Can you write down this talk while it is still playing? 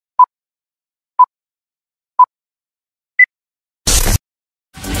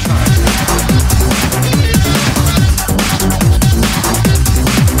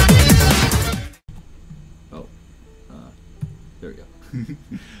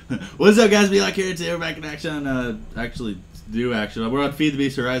What's up, guys? Be like here today. We're back in action. We're on Feed the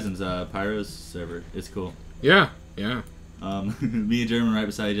Beast Horizons, Pyro's server. It's cool. Yeah. Me and German right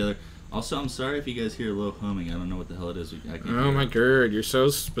beside each other. Also, I'm sorry if you guys hear a little humming. I don't know what the hell it is. I can't oh my god, you're so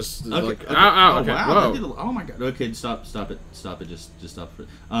specific. Okay, like, okay. Ow, Oh, okay. wow, Whoa. oh my god. Okay, stop it. Just stop it.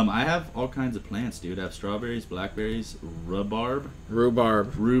 I have all kinds of plants, dude. I have strawberries, blackberries, rhubarb,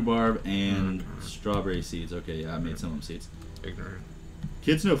 and strawberry seeds. Okay, yeah, I made some of them seeds. Ignorant.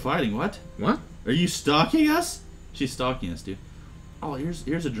 Kids no fighting. What? What? Are you stalking us? She's stalking us, dude. Oh,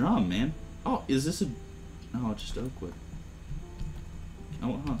 here's a drum, man. Oh, is this a? No, just oak wood.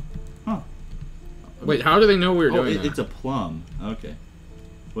 Oh, huh. Wait, how do they know we were doing that? It's a plum. Okay.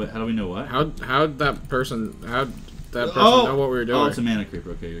 Wait, how do we know what? How'd that person know what we were doing? Oh, it's a mana creeper.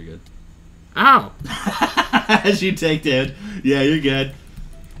 Okay, you're good. Ow! As you take it. Yeah, you're good.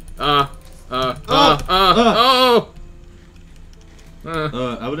 I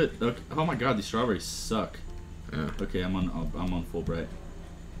would've. Okay. Oh my god, these strawberries suck. Yeah. Okay, I'm on full bright.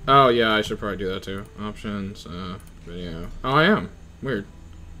 Oh yeah, I should probably do that too. Options, video. Oh, I am. Weird.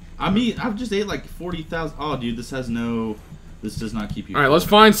 I mean, I've just ate like 40,000. Oh, dude, this does not keep you. All right, let's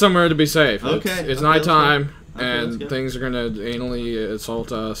find somewhere to be safe. Okay. It's nighttime, okay, and things are gonna anally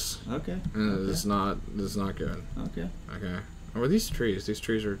assault us. Okay. And this is not good. Okay. Okay. Oh, are these trees? These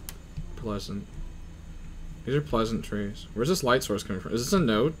trees are pleasant. These are pleasant trees. Where's this light source coming from? Is this a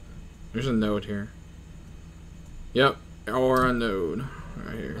node? There's a node here. Yep. Or a node.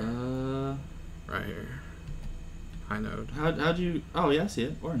 Right here. Right here. High node. How'd you? Oh yeah, I see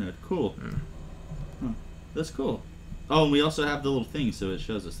it. Or a node. Cool. Yeah. Huh. That's cool. Oh, and we also have the little thing, so it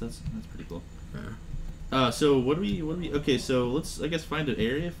shows us. That's pretty cool. Yeah. So what do we? Okay, so let's I guess find an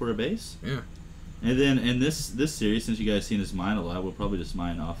area for a base. Yeah. And then in this series, since you guys seen us mine a lot, we'll probably just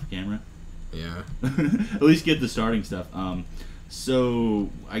mine off camera. Yeah. At least get the starting stuff. So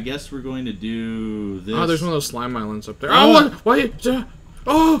I guess we're going to do this. Oh, there's one of those slime islands up there. Oh! Why?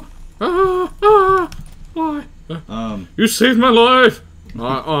 Why? Why? You saved my life.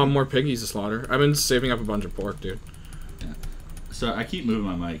 More piggies to slaughter. I've been saving up a bunch of pork, dude. Yeah. Sorry, I keep moving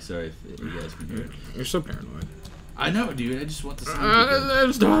my mic. Sorry if you guys can hear it. You're so paranoid. I know, dude. I just want the sound.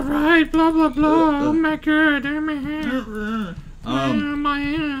 That's not right. Blah blah blah. Oh my god, my hair. My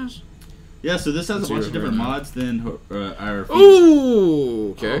ass. Yeah, so this has a bunch of different mods than our.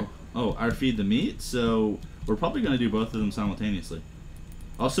 Ooh. Okay. Oh, our feed the meat. So we're probably gonna do both of them simultaneously.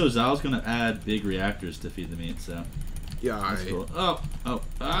 Also, Zal's gonna add big reactors to feed the meat. So. Yeah. That's cool. Oh,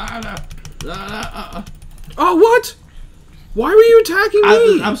 what? Why were you attacking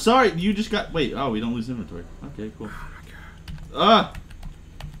me? I'm sorry. You just got. Wait. Oh, we don't lose inventory. Okay, cool. Oh my god.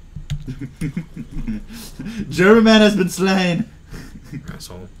 German man has been slain.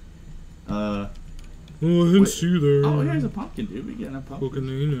 Asshole. Oh, I didn't see there. Oh, here's a pumpkin, dude. We getting a pumpkin.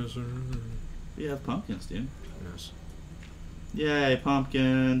 We have pumpkins, dude. Yes. Yay,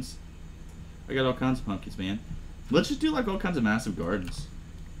 pumpkins. I got all kinds of pumpkins, man. Let's just do like all kinds of massive gardens.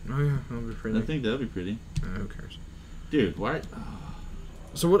 Oh yeah, that'll be pretty. I think that'll be pretty. Who cares? Dude, why?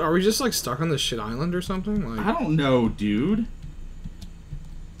 So what, are we just like stuck on this shit island or something? Like, I don't know, dude.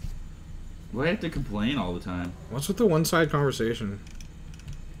 Why do I have to complain all the time? What's with the one-side conversation?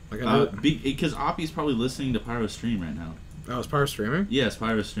 Like, because Oppie's probably listening to Pyro's stream right now. Oh, is Pyro streaming? Yes,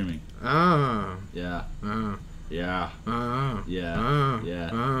 Pyro's streaming. Ah. Yeah. Ah. Yeah. Ah. Yeah. Ah. Yeah.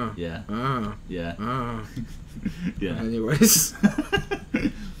 Ah. Yeah. Ah. Yeah. Ah. Yeah. Anyways.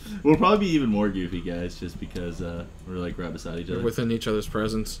 We'll probably be even more goofy, guys, just because we're like right beside each other. Within each other's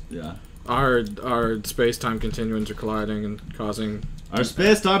presence. Yeah. Our space-time continuums are colliding and causing... Our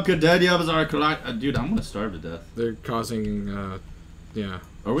space-time continuums are colliding... dude, I'm gonna starve to death. They're causing, yeah.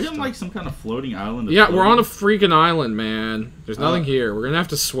 Are we on like some kind of floating island? Yeah, we're on a freaking island, man. There's nothing here. We're gonna have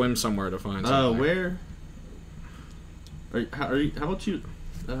to swim somewhere to find something. Where? How about you?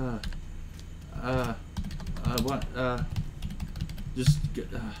 What? Just.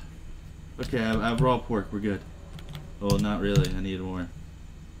 Okay, I have raw pork. We're good. Well, not really. I need more.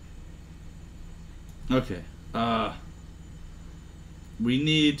 Okay. We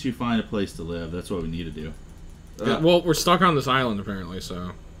need to find a place to live. That's what we need to do. Yeah, well, we're stuck on this island apparently,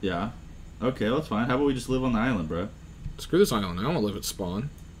 so. Yeah. Okay, that's fine. How about we just live on the island, bro? Screw this island. I don't want to live at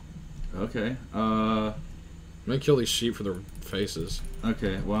spawn. Okay. I'm gonna kill these sheep for their faces.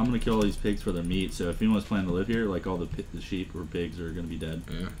 Okay, well, I'm gonna kill all these pigs for their meat, so if anyone's planning to live here, like all the sheep or pigs are gonna be dead.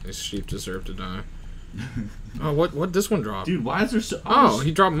 Yeah, these sheep deserve to die. Oh, what this one dropped? Dude, why is there so... Oh,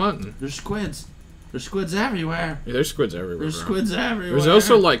 he dropped mutton. There's squids. There's squids everywhere. Yeah, there's squids everywhere, There's bro. squids everywhere. There's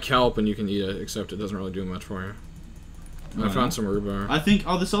also, like, kelp, and you can eat it, except it doesn't really do much for you. I found some rhubarb. I think...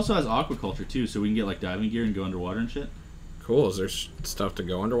 Oh, this also has aquaculture, too, so we can get, like, diving gear and go underwater and shit. Cool. Is there stuff to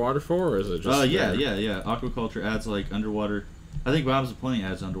go underwater for, or is it just? Yeah. Aquaculture adds like underwater. I think Bob's of Plenty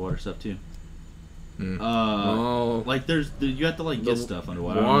adds underwater stuff too. Like you have to like get stuff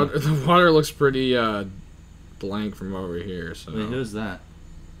underwater. The water looks pretty blank from over here. So. Wait, who's that?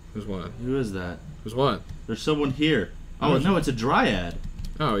 Who's what? Who is that? Who's what? There's someone here. Oh no, it's a dryad.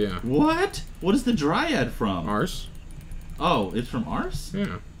 Oh yeah. What? What is the dryad from? Ars. Oh, it's from Ars?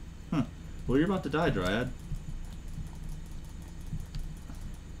 Yeah. Huh. Well, you're about to die, dryad.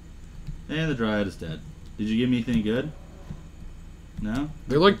 And the dryad is dead. Did you give me anything good? No?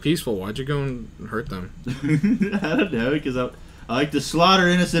 They're like peaceful. Why'd you go and hurt them? I don't know, because I like to slaughter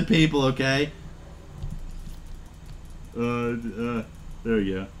innocent people, okay? There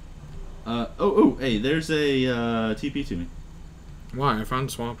we go. Hey, there's a TP to me. Why? I found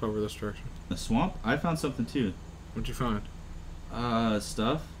a swamp over this direction. A swamp? I found something too. What'd you find?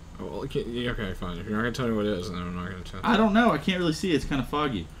 Stuff. Oh, well, okay, fine. If you're not gonna tell me what it is, then I'm not gonna tell you. I don't know. I can't really see. It's kind of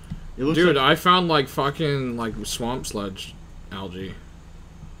foggy. It looks Dude, like... I found like fucking like swamp sludge algae.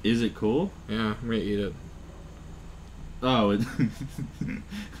 Is it cool? Yeah, I'm gonna eat it. Oh,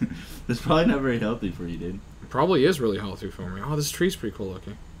 it's probably not very healthy for you, dude. It probably is really healthy for me. Oh, this tree's pretty cool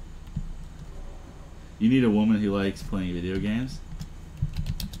looking. You need a woman who likes playing video games.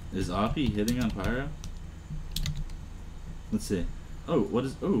 Is Oppie hitting on Pyro? Let's see. Oh, what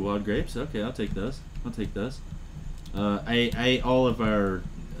is... Oh, wild grapes? Okay, I'll take those. I'll take those. I ate all of our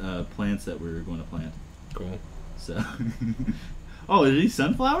plants that we were going to plant. Cool. So... Oh, are these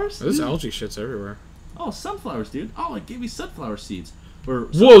sunflowers? This algae shit's everywhere. Oh, sunflowers, dude. Oh, it gave me sunflower seeds. Or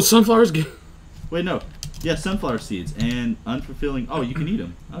whoa, sunflowers! Wait, no. Yeah, sunflower seeds and unfulfilling... Oh, you can eat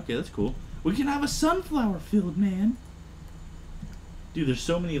them. Okay, that's cool. We can have a sunflower field, man. Dude, there's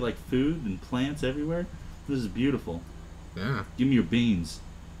so many like food and plants everywhere. This is beautiful. Yeah. Give me your beans.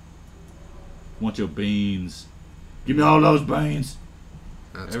 Want your beans. Give me all those beans.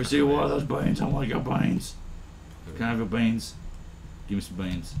 That's Every single one of those beans. I want your beans. Can I have your beans? Give me some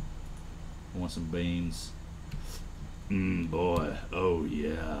beans. I want some beans. Boy. Oh,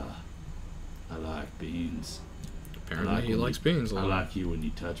 yeah. I like beans. Apparently he likes beans a lot. I like you when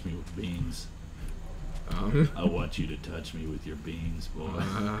you touch me with beans. I want you to touch me with your beans, boy.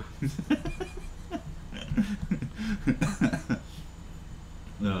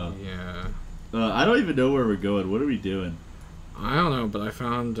 Yeah. I don't even know where we're going. What are we doing? I don't know, but I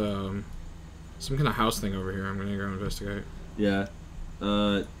found some kind of house thing over here. I'm gonna go investigate. Yeah.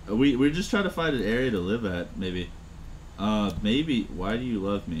 We're just trying to find an area to live at, maybe. Maybe. Why do you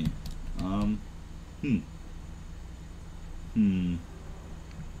love me?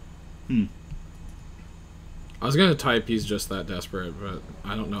 I was gonna type he's just that desperate, but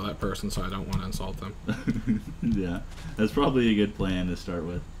I don't know that person, so I don't want to insult them. Yeah, that's probably a good plan to start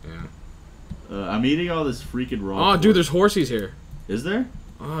with. Yeah. I'm eating all this freaking raw. Oh, dude, there's horses here. Is there?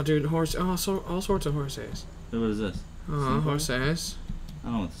 Oh, dude, horse. Oh, all sorts of horses. What is this? Oh, horses. I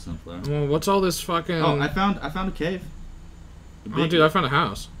don't want the sunflower. Well, what's all this fucking? Oh, I found a cave. Oh, dude, I found a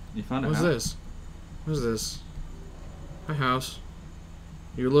house. You found a house? What's this? What is this? My house.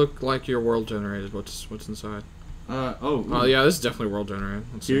 You look like you're world generated. What's inside? Oh, yeah, this is definitely world generated.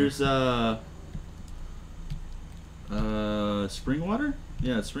 Here's spring water?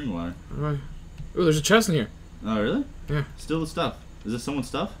 Yeah, it's spring water. Oh, there's a chest in here. Oh, really? Yeah. Steal the stuff. Is this someone's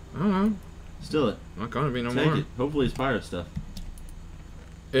stuff? I don't know. Steal it. Not gonna be no Take more. it. Hopefully it's pirate stuff.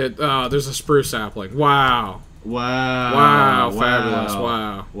 There's a spruce sapling. Wow. Wow. Wow. Fabulous.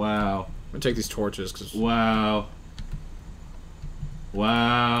 Wow. Wow. I'm gonna take these torches because. Wow.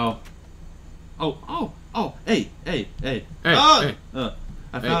 Wow. Oh. Hey. Hey. I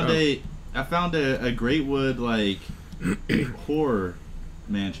found a Greatwood like horror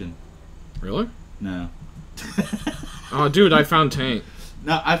mansion. Really? No. Oh, dude, I found taint.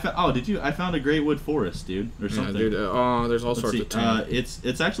 No, did you? I found a Greatwood forest, dude, or something. Yeah, dude. There's all sorts of taint.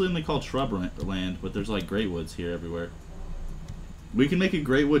 It's actually only called shrubland, but there's like Greatwoods here everywhere. We can make a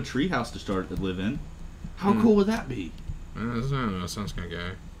Greatwood treehouse to start to live in. How cool would that be? I don't know. It sounds kind of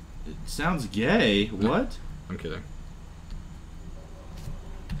gay. It sounds gay. What? I'm kidding.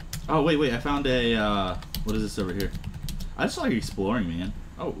 Oh wait! I found a what is this over here? I just like exploring, man.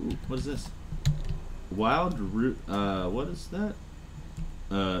 Oh, ooh, what is this? Wild root. What is that?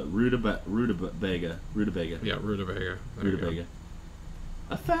 Rutabaga. Yeah, rutabaga. Rutabaga.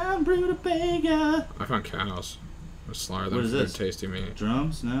 I found rutabaga. I found cows. I slaughter them What is for their this? tasty meat.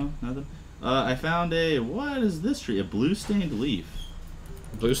 Drums? No, nothing. I found what is this tree? A blue stained leaf.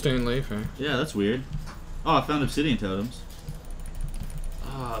 Blue stained leaf, eh? Yeah, that's weird. Oh, I found obsidian totems.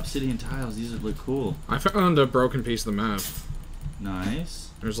 Oh, obsidian tiles. These look cool. I found a broken piece of the map. Nice.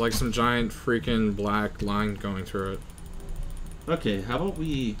 There's like some giant freaking black line going through it. Okay, how about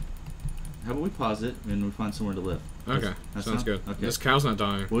we pause it and we find somewhere to live? Okay, That sounds good. Okay. This cow's not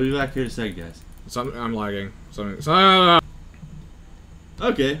dying. We'll be back here in a second, guys. I'm lagging.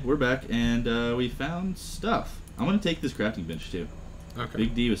 Okay, we're back, and we found stuff. I'm gonna take this crafting bench too. Okay.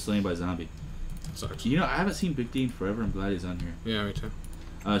 Big D was slain by a zombie. Sucks. You know, I haven't seen Big D in forever. I'm glad he's on here. Yeah, me too.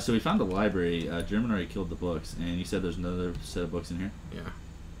 So we found a library. German already killed the books, and you said there's another set of books in here. Yeah.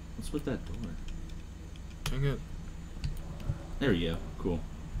 What's with that door? Dang it. There we go. Cool.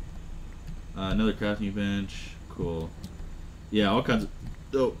 Another crafting bench. Cool. Yeah, all kinds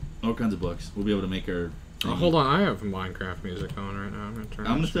of books. We'll be able to make our. Oh, hold on, I have Minecraft music on right now. I'm gonna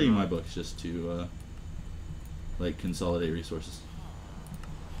tell you my books just to like consolidate resources.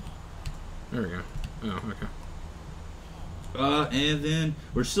 There we go. Oh, okay. And then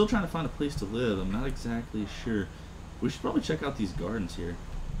we're still trying to find a place to live. I'm not exactly sure. We should probably check out these gardens here.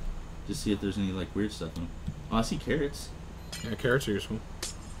 Just see if there's any like weird stuff in them. Oh, I see carrots. Yeah, carrots are useful.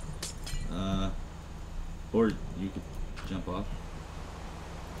 Or you could jump off.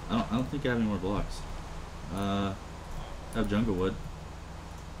 I don't think I have any more blocks. I have jungle wood.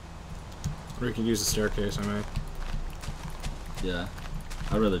 Or you can use the staircase I made. Yeah.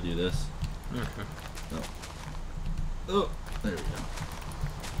 I'd rather do this. Okay. Oh, there we go.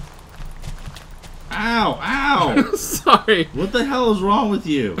 Ow! Ow! Sorry. What the hell is wrong with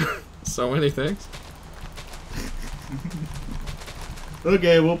you? So many things.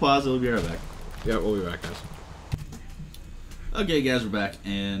 Okay, we'll pause it. We'll be right back. Yeah, we'll be back, guys. Okay, guys, we're back,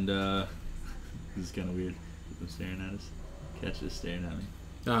 and this is kind of weird. Keep them staring at us. Catch us staring at me.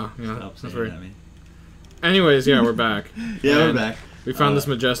 Oh, yeah. Stop That's staring weird. at me. Anyways, yeah, we're back. Yeah, And we're back. We found this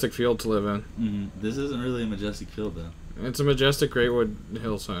majestic field to live in. This isn't really a majestic field, though. It's a majestic Greatwood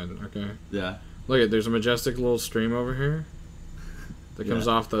hillside, okay? Yeah. Look, there's a majestic little stream over here that comes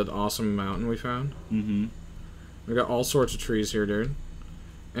off that awesome mountain we found. We got all sorts of trees here, dude.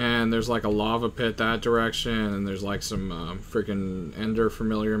 And there's like a lava pit that direction, and there's like some freaking Ender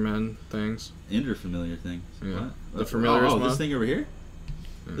Familiar Men things. Ender Familiar things? Yeah. What? The Familiars mod? This thing over here?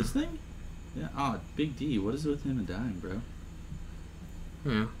 Yeah. This thing? Yeah. Oh, Big D. What is it with him and dying, bro?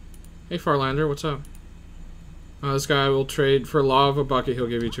 Yeah. Hey, Farlander, what's up? This guy will trade for lava bucket. He'll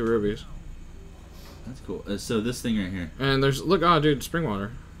give you 2 rubies. That's cool. So this thing right here. And there's dude, spring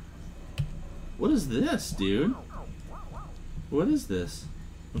water. What is this, dude? What is this?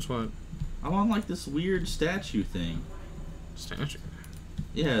 What's what? I'm on like this weird statue thing. Statue.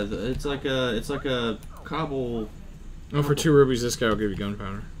 Yeah, it's like a cobble. Oh, for 2 rubies, this guy will give you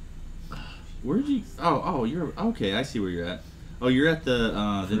gunpowder. Where'd you? Oh, you're okay. I see where you're at. Oh, you're at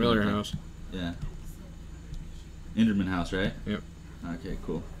the Familiar house. Yeah. Enderman house, right? Yep. Okay,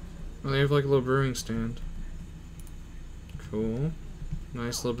 cool. Oh, they have like a little brewing stand. Cool.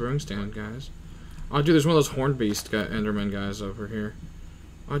 Nice little brewing stand, guys. Oh, dude, there's one of those horned beast Enderman guys over here.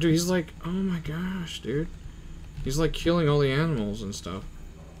 Oh, dude, he's like, oh my gosh, dude. He's like killing all the animals and stuff.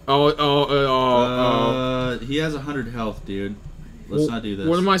 He has 100 health, dude. Let's not do this.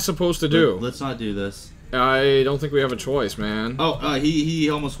 What am I supposed to do? Let's not do this. I don't think we have a choice, man. Oh, he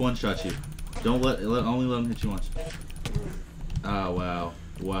almost one-shot you. Don't only let him hit you once. Oh, wow.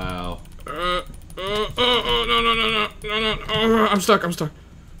 Wow. No. Oh, I'm stuck.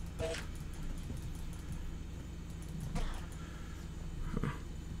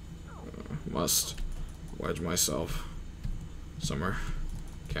 Must wedge myself somewhere.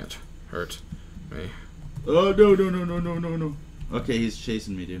 Can't hurt me. Oh, no. Okay, he's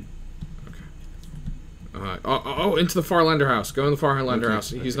chasing me, dude. Okay. Into the Farlander house. Go in the Farlander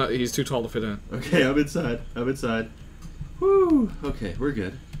house. He's too tall to fit in. Okay, I'm inside. Woo. Okay, we're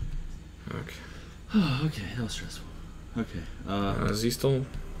good. Okay. Okay, that was stressful. Okay. Is he still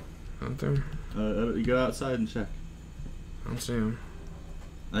out there? You go outside and check. I don't see him.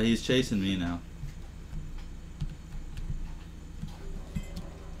 He's chasing me now.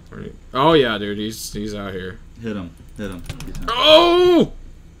 Oh yeah, dude, he's out here. Hit him. Oh!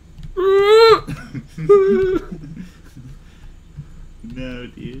 No,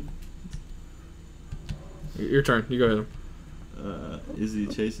 dude. Your turn. You go hit him. Is he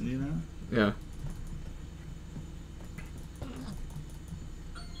chasing you now? Yeah.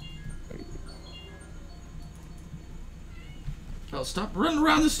 Oh, stop running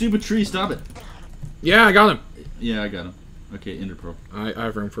around this stupid tree. Stop it. Yeah, I got him. Yeah, I got him. Okay, Ender Pearl. I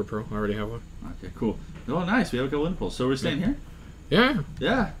have room for a pearl. I already have one. Okay, cool. Oh, nice. We have a couple Ender Pearls. So we're staying here? Yeah.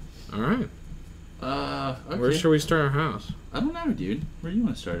 Yeah. All right. Okay. Where should we start our house? I don't know, dude. Where do you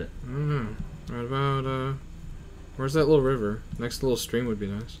want to start it? I don't know. Right about, where's that little river? Next little stream would be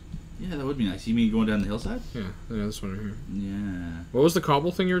nice. Yeah, that would be nice. You mean going down the hillside? Yeah, this one right here. Yeah. What was the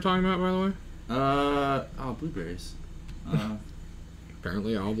cobble thing you were talking about, by the way? Blueberries.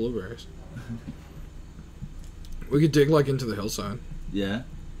 Apparently all blueberries. We could dig like into the hillside. Yeah?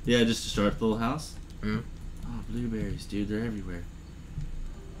 Yeah, just to start the little house? Yeah. Oh, blueberries, dude, they're everywhere.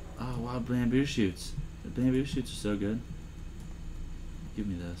 Oh, wild bamboo shoots. The bamboo shoots are so good. Give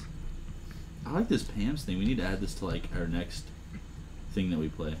me those. I like this Pam's thing. We need to add this to like our next thing that we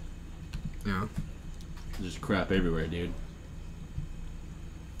play. Yeah. There's crap everywhere, dude.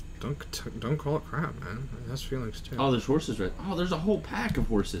 Don't call it crap, man. It has feelings too. Oh, there's horses right. Oh, there's a whole pack of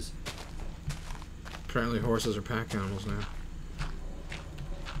horses. Apparently horses are pack animals now.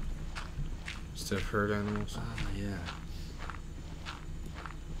 Instead of herd animals. Oh, yeah.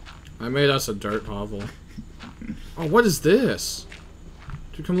 I made us a dirt hovel. Oh, what is this?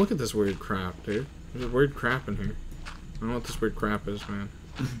 Dude, come look at this weird crap, dude. There's weird crap in here. I don't know what this weird crap is, man.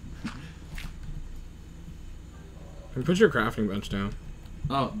 Can you put your crafting bench down?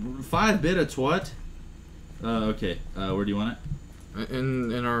 Oh, 5 bits, what? Okay. Where do you want it?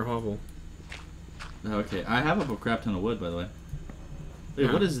 In our hovel. Okay. I have a crap ton of wood, by the way. Wait,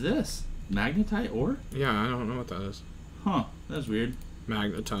 Yeah. what is this? Magnetite ore? Yeah, I don't know what that is. Huh. That's weird.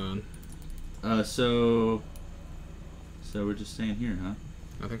 Magneton. So we're just staying here, huh?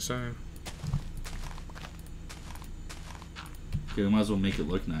 I think so. Okay, we might as well make it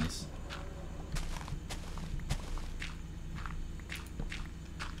look nice.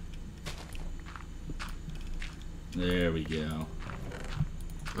 There we go.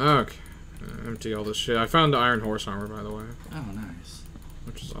 Okay. Empty all this shit. I found the iron horse armor, by the way. Oh, nice.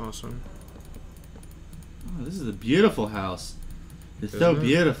 Which is awesome. Oh, this is a beautiful house. It's Isn't so it?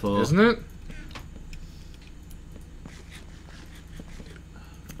 beautiful. Isn't it?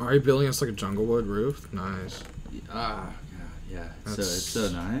 Are you building us like a junglewood roof? Nice. Ah, God, yeah. It's That's so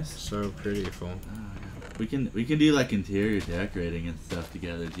nice. So prettyful. Oh, God. We can do like interior decorating and stuff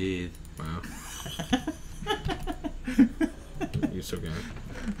together. Jeez. Wow. You're so gay.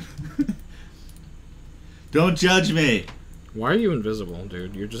 Don't judge me. Why are you invisible,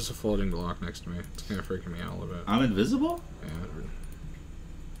 dude? You're just a floating block next to me. It's kind of freaking me out a little bit. I'm invisible? Yeah.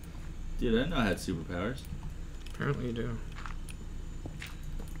 Dude, I didn't know I had superpowers. Apparently you do.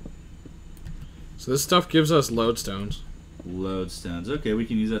 So this stuff gives us lodestones. Lodestones. Okay, we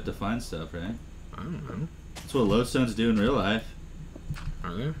can use that to find stuff, right? I don't know. That's what lodestones do in real life.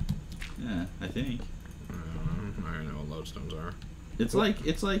 Are they? Yeah, I think. I don't know. I don't know what lodestones are. It's like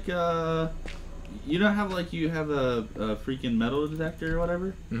you don't have like you have a freaking metal detector or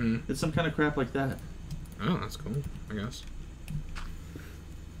whatever. Mm-hmm. It's some kind of crap like that. Oh, that's cool, I guess.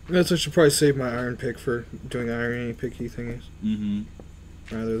 I should probably save my iron pick for doing irony picky thingies. Mm-hmm.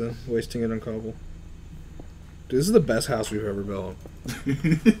 Rather than wasting it on cobble. Dude, this is the best house we've ever built.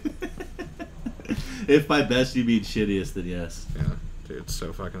 If by best you mean shittiest, then yes. Yeah, dude, it's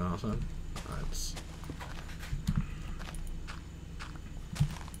so fucking awesome.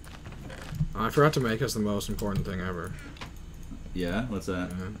 I forgot to make us the most important thing ever. Yeah? What's that?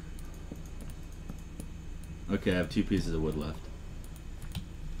 Yeah. Okay, I have 2 pieces of wood left.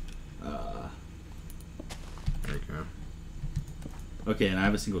 There you go. Okay, and I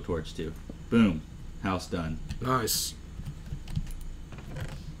have a single torch too. Boom. House done. Nice.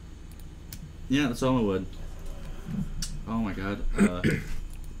 Yeah, that's all my wood. Oh my god.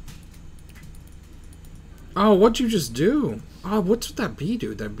 Oh, what'd you just do? Oh, what's with that bee,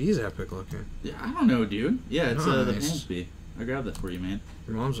 dude? That bee's epic looking. Yeah, I don't know, dude. Yeah, it's the Nice. Pam's bee. I grabbed that for you, man.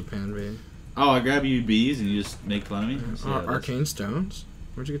 Your mom's a pan bee. Oh, I grab you bees and you just make fun of me? Let's see how it is. Arcane stones?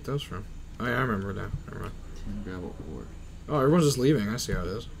 Where'd you get those from? Oh, yeah, I remember now. Never mind. 10 gravel ore. Oh, everyone's just leaving. I see how it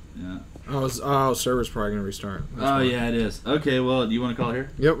is. Yeah. Oh, server's probably gonna restart. That's Oh, why. yeah, it is. Okay, well, do you want to call it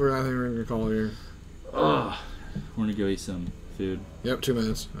here? Yep, I think we're gonna call it here. Oh, we're going to go eat some food. Yep, 2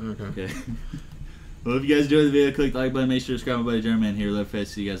 minutes. Okay. Okay. Well, if you guys enjoyed the video, click the like button. Make sure to subscribe. My buddy Evderman here. Love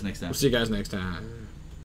face. See you guys next time. We'll see you guys next time.